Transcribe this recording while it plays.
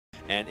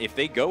And if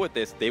they go with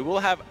this, they will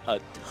have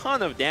a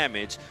ton of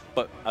damage,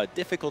 but a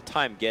difficult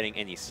time getting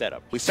any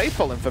setup. We say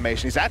full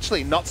information. He's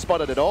actually not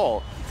spotted at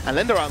all. And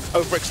LINDARANG's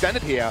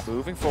overextended here.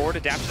 Moving forward,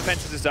 Adaptive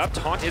Defenses is up.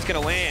 Taunt is going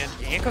to land.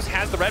 JANKOS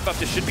has the red buff.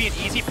 This should be an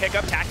easy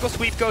pickup. Tactical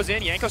Sweep goes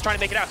in. JANKOS trying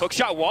to make it out.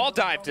 Hookshot wall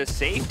dive to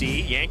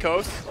safety.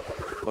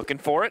 JANKOS looking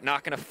for it,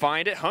 not going to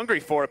find it, hungry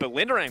for it, but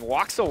LINDARANG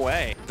walks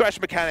away. Thresh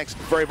mechanics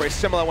very, very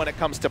similar when it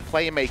comes to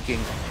playmaking.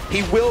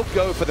 He will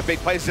go for the big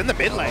plays in the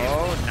mid lane.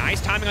 Oh, nice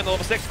timing on the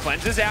level 6.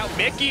 Cleanses out.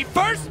 Mickey,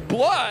 first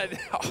blood!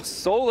 Oh,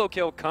 solo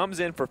kill comes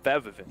in for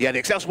FEBIVEN. Yeah, the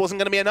exhaust wasn't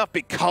going to be enough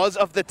because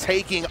of the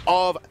taking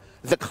of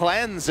the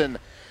cleanse, and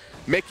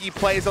Mickey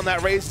plays on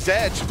that raised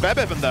edge.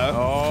 FEBIVEN, though.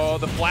 Oh,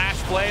 the flash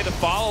play, the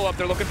follow-up.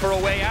 They're looking for a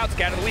way out.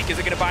 Scatter the weak. Is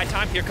it going to buy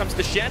time? Here comes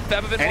the Shen.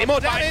 FEBIVEN Any more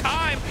damage?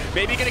 Time.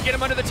 Maybe going to get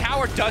him under the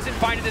tower. Doesn't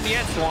find it in the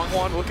end.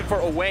 SEONGHWAN looking for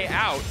a way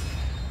out.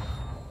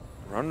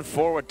 Running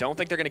forward. Don't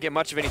think they're going to get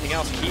much of anything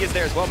else. Key is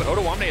there as well, but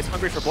ODOAMNE is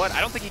hungry for blood.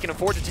 I don't think he can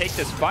afford to take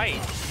this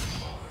fight.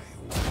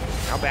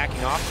 Now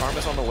backing off.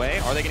 Karma's on the way.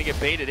 Are they going to get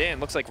baited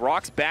in? Looks like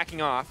ROX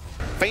backing off.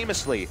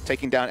 Famously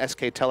taking down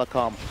SK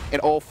Telecom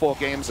in all 4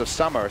 games of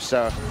summer,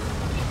 so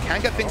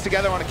can get things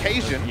together on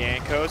occasion.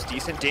 JANKOS,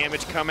 decent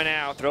damage coming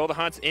out. Throw the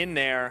Hunt's in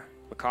there,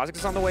 but Kha'Zix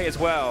is on the way as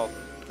well.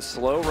 The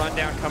slow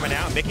rundown coming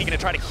out. Mickey going to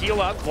try to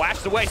heal up,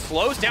 flashes away,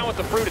 slows down with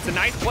the fruit. It's a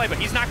nice play, but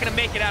he's not going to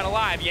make it out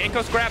alive.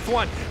 JANKOS grabs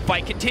one.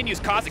 Fight continues.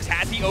 Kha'Zix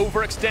has he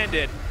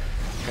overextended.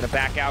 Going to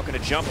back out, going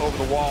to jump over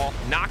the wall.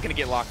 Not going to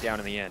get locked down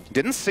in the end.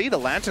 Didn't see the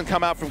lantern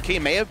come out from Key.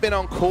 May have been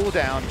on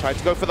cooldown. Tried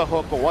to go for the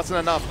hook, but wasn't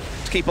enough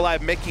to keep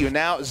alive Mickey, who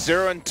now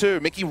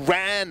 0-2. Mickey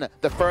ran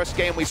the first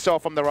game we saw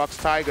from the ROX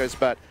Tigers,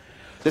 but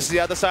this is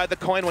the other side of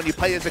the coin when you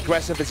play as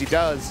aggressive as he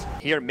does.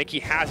 Here, Mickey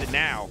has it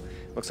now.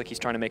 Looks like he's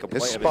trying to make a play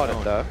of his spotted,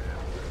 own. though.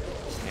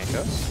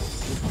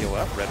 JANKOS, heal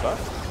up, red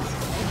buff.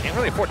 Can't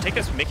really afford to take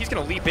this. Mickey's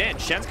going to leap in.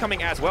 Shen's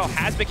coming as well.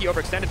 Has Mickey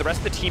overextended. The rest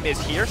of the team is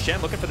here.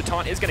 Shen looking for the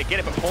taunt, is going to get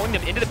it, but pulling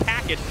them into the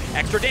package.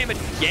 Extra damage.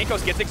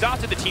 JANKOS gets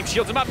exhausted. The team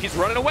shields him up. He's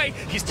running away.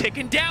 He's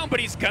ticking down, but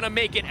he's going to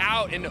make it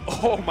out. And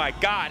oh my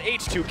God,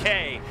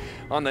 H2K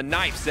on the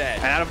knife's edge.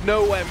 And out of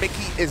nowhere,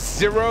 Mickey is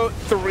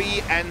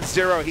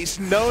 0-3-0. He's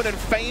known and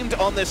famed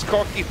on this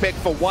Corki pick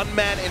for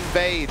one-man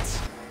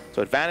invades.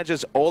 So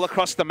advantages all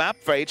across the map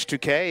for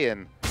H2K,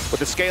 and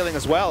with the scaling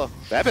as well,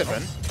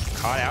 FEBIVEN.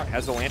 Caught out,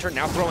 has the lantern,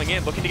 now throwing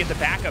in, looking to get the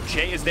backup.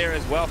 CHEI is there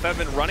as well.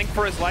 FEBIVEN running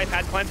for his life,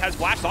 has cleanse, has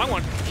flash.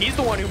 SEONGHWAN, he's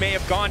the one who may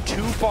have gone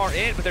too far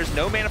in, but there's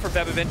no mana for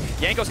FEBIVEN.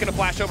 JANKOS gonna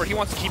flash over, he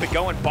wants to keep it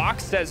going.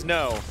 Box says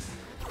no.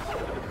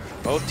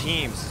 Both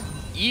teams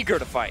eager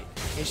to fight.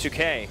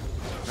 H2K,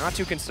 not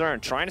too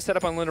concerned. Trying to set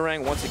up on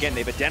LINDARANG once again.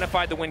 They've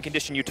identified the win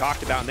condition you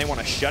talked about, and they want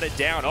to shut it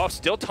down. Oh,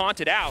 still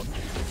taunted out.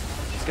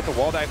 Let's get the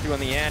wall dive through on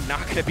the end.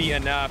 Not gonna be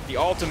enough. The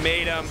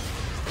ultimatum.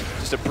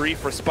 Just a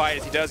brief respite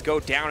as he does go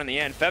down in the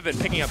end. FEBIVEN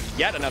picking up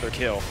yet another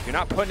kill. You're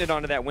not putting it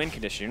onto that win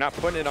condition. You're not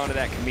putting it onto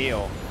that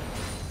Camille.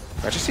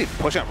 I just see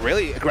pushing up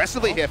really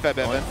aggressively here,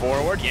 FEBIVEN.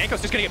 Forward.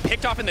 JANKOS just going to get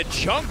picked off in the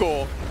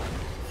jungle.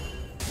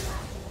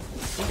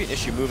 Could be an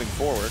issue moving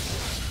forward.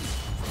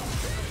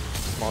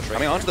 Small trade.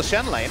 Coming onto the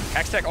Shen lane.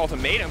 Hextech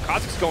ultimatum.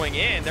 Kha'Zix going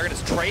in. They're going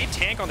to trade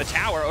tank on the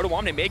tower.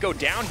 ODOAMNE may go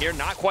down here.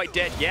 Not quite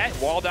dead yet.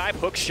 Wall dive,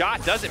 hook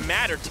shot. Doesn't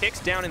matter. Ticks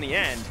down in the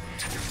end.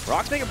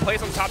 ROX making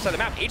plays on the top side of the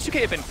map. H2K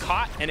have been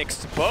caught and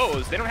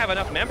exposed. They don't have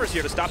enough members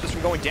here to stop this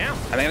from going down.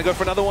 And they're going to go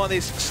for another one of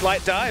these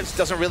slight dives.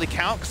 Doesn't really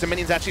count because the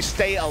minions actually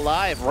stay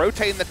alive.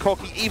 Rotating the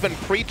Corki even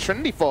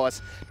pre-Trinity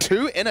Force.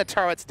 2 inner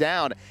turrets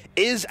down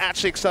is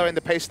actually accelerating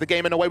the pace of the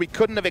game in a way we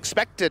couldn't have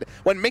expected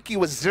when Mickey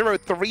was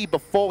 0-3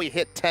 before we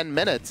hit 10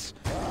 minutes.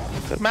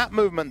 Good map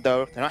movement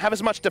though. They don't have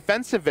as much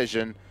defensive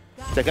vision.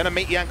 They're going to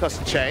meet JANKOS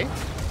and CHEI.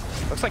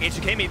 Looks like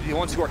H2K may be the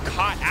ones who are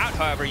caught out,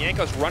 however.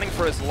 JANKOS running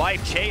for his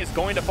life. CHEI is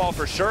going to fall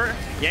for sure.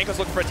 JANKOS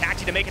looking for a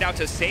taxi to make it out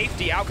to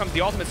safety. Out comes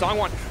the ultimate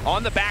SEONGHWAN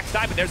on the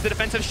backside, but there's the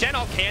defensive Shen.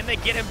 Can they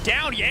get him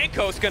down?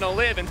 JANKOS gonna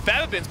live, and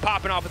FEBIVEN's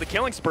popping off with a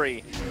killing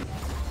spree.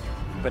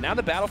 But now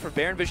the battle for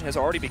Baron Vision has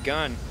already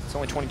begun. It's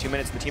only 22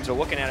 minutes and the teams are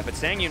looking at it, but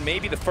SANGYOON may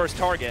be the first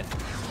target.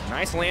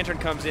 Nice lantern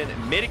comes in,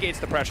 mitigates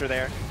the pressure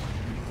there.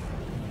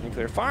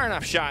 Nuclear fire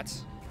enough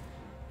shots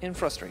in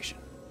frustration.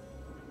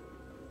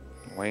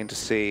 Waiting to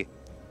see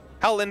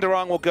how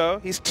LINDARANG will go.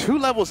 He's 2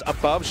 levels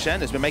above Shen.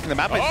 Has been making the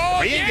map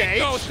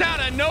re-engage. JANKOS out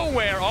of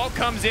nowhere. All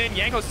comes in.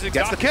 JANKOS is exhausted.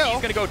 Gets the kill.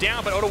 He's going to go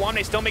down, but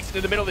ODOAMNE still makes it to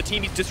the middle of the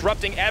team. He's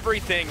disrupting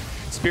everything.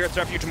 Spirit's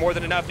Refuge more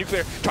than enough.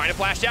 Nuclear trying to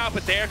flash out,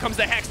 but there comes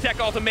the Hextech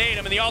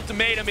ultimatum, and the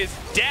ultimatum is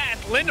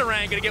death.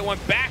 LINDARANG going to get one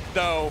back,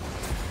 though.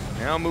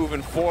 Now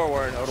moving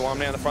forward,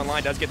 ODOAMNE on the front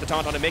line does get the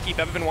taunt onto Mickey.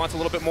 FEBIVEN wants a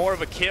little bit more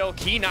of a kill.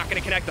 Key not going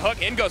to connect the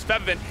hook. In goes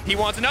FEBIVEN. He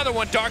wants another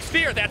one. Dark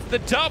Sphere, that's the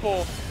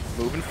double.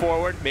 Moving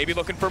forward, maybe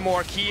looking for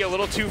more. Key a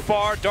little too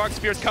far. Dark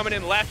Spear's coming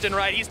in left and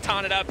right. He's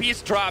taunted up.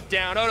 He's dropped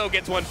down. Odo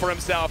gets one for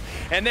himself,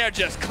 and they're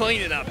just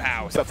cleaning up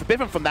house. But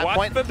FEBIVEN from that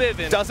point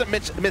doesn't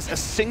miss a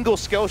single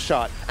skill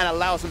shot and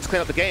allows them to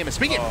clean up the game. And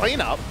speaking of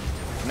cleanup,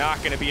 not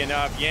going to be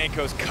enough.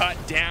 JANKOS cut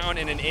down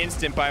in an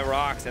instant by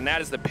ROX, and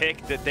that is the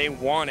pick that they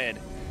wanted.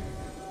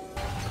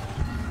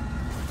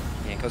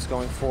 JANKOS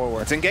going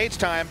forward. It's engage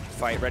time.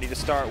 Fight ready to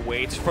start.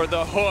 Waits for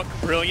the hook.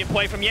 Brilliant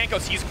play from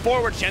JANKOS. He's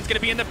forward. Shen's going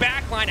to be in the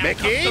back line. Out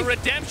comes the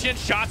redemption.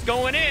 Shots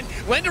going in.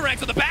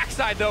 LINDARANG's on the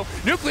backside, though.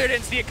 Nuclear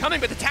didn't see it coming,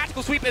 but the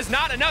tactical sweep is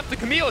not enough. The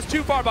Camille is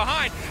too far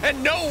behind,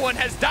 and no one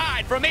has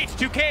died from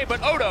H2K,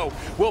 but Odo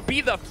will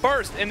be the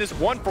first in this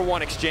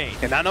 1-for-1 exchange.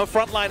 And now no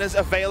frontliners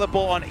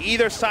available on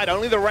either side.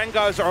 Only the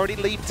Rengars already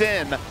leaped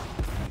in.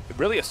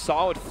 Really a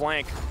solid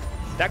flank.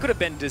 That could have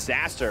been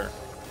disaster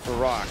for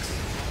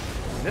ROX.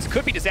 And this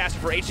could be disaster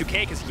for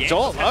H2K because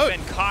JANKOS has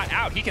been caught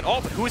out. He can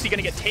ult, but who is he going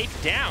to get taken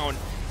down?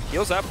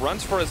 Heals up,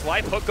 runs for his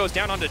life. Hook goes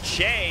down onto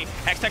CHEI.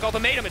 Hextech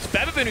ultimatum. It's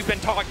FEBIVEN who's been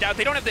talked out.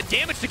 They don't have the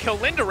damage to kill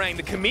LINDARANG.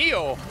 The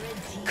Camille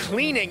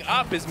cleaning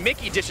up as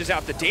Mickey dishes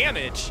out the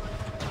damage.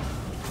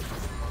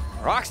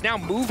 ROX now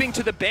moving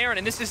to the Baron,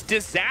 and this is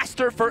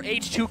disaster for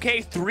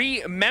H2K.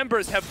 3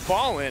 members have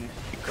fallen.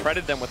 You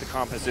credit them with the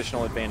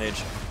compositional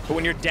advantage. But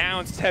when you're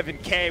down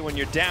 7K, when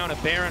you're down a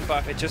Baron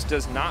buff, it just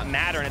does not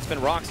matter. And it's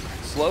been ROX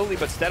slowly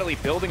but steadily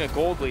building a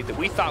gold lead that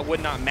we thought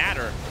would not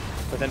matter,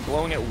 but then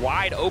blowing it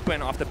wide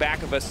open off the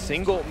back of a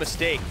single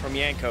mistake from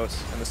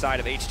JANKOS on the side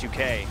of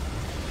H2K.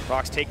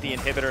 ROX take the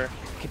inhibitor,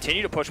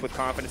 continue to push with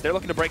confidence. They're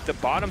looking to break the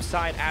bottom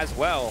side as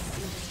well.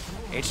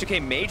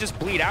 H2K may just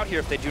bleed out here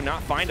if they do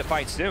not find a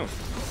fight soon.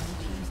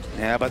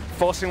 Yeah, but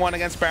forcing one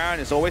against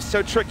Baron is always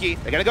so tricky.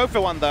 They're going to go for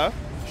one, though.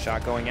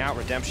 Shot going out,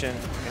 redemption.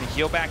 Going to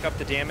heal back up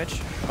the damage.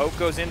 Poke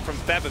goes in from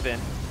FEBIVEN.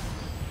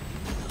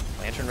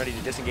 Lantern ready to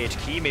disengage.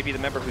 Key, maybe the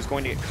member who's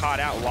going to get caught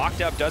out.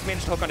 Locked up, does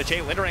manage to hook onto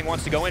CHEI. LINDARANG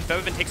wants to go in.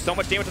 FEBIVEN takes so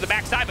much damage to the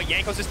backside, but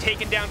JANKOS is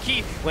taken down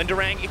Key.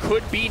 LINDARANG, it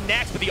could be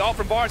next, but the ult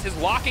from Varus is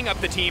locking up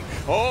the team.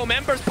 Oh,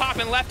 members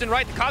popping left and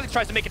right. The Kha'Zix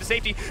tries to make it to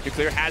safety.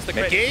 Nuclear has the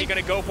crit. He's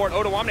going to go for it.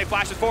 ODOAMNE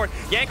flashes forward.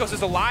 JANKOS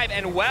is alive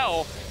and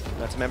well.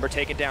 That's a member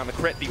taken down. The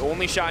crit, the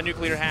only shot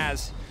Nuclear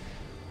has.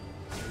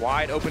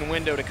 Wide open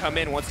window to come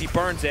in once he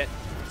burns it.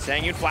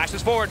 SANGYOON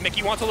flashes forward.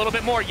 Mickey wants a little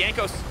bit more.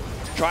 JANKOS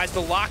tries to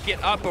lock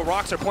it up, but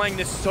ROX are playing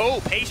this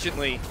so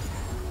patiently.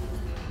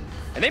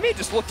 And they may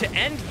just look to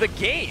end the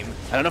game.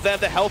 I don't know if they have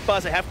the health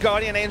buzz. They have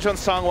Guardian Angel and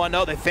SEONGHWAN.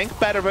 No, they think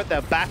better of it.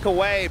 They're back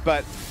away,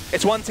 but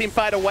it's one team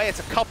fight away. It's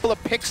a couple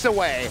of picks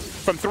away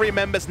from 3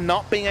 members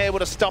not being able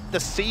to stop the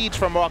siege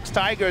from ROX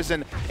TIGERS,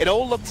 and it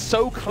all looked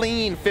so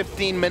clean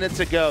 15 minutes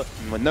ago.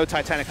 And with no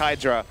Titanic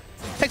Hydra,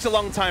 it takes a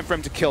long time for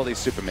him to kill these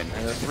super minions.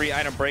 And the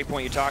 3-item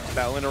breakpoint you talked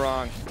about,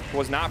 LINDARANG,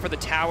 was not for the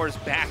towers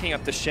backing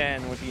up the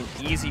Shen, would be an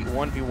easy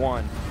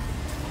 1v1.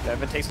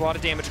 FEBIVEN takes a lot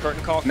of damage.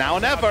 Curtain call. Now or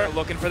never.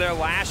 Looking for their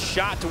last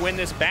shot to win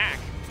this back.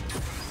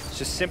 It's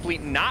just simply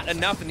not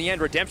enough in the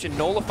end. Redemption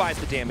nullifies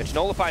the damage,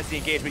 nullifies the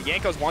engagement.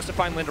 JANKOS wants to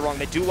find LINDARANG.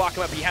 They do lock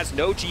him up. He has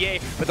no GA,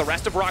 but the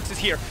rest of ROX is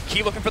here.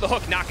 Key looking for the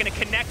hook, not going to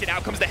connect it.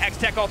 Out comes the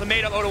Hextech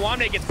ultimatum.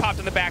 ODOAMNE gets popped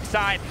on the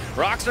backside.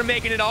 ROX are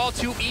making it all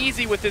too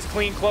easy with this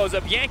clean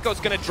close-up.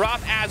 JANKOS going to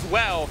drop as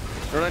well.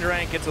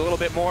 LINDARANG gets a little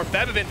bit more.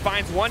 FEBIVEN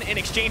finds one in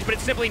exchange, but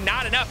it's simply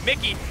not enough.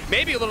 Mickey,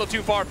 maybe a little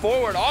too far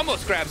forward,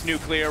 almost grabs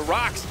Nuclear.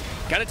 ROX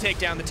gonna take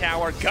down the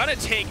tower, gonna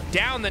take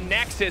down the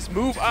Nexus,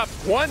 move up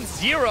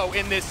 1-0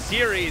 in this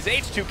series.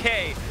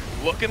 H2K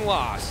looking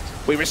lost.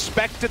 We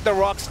respected the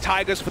ROX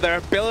TIGERS for their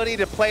ability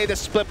to play the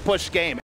split push game.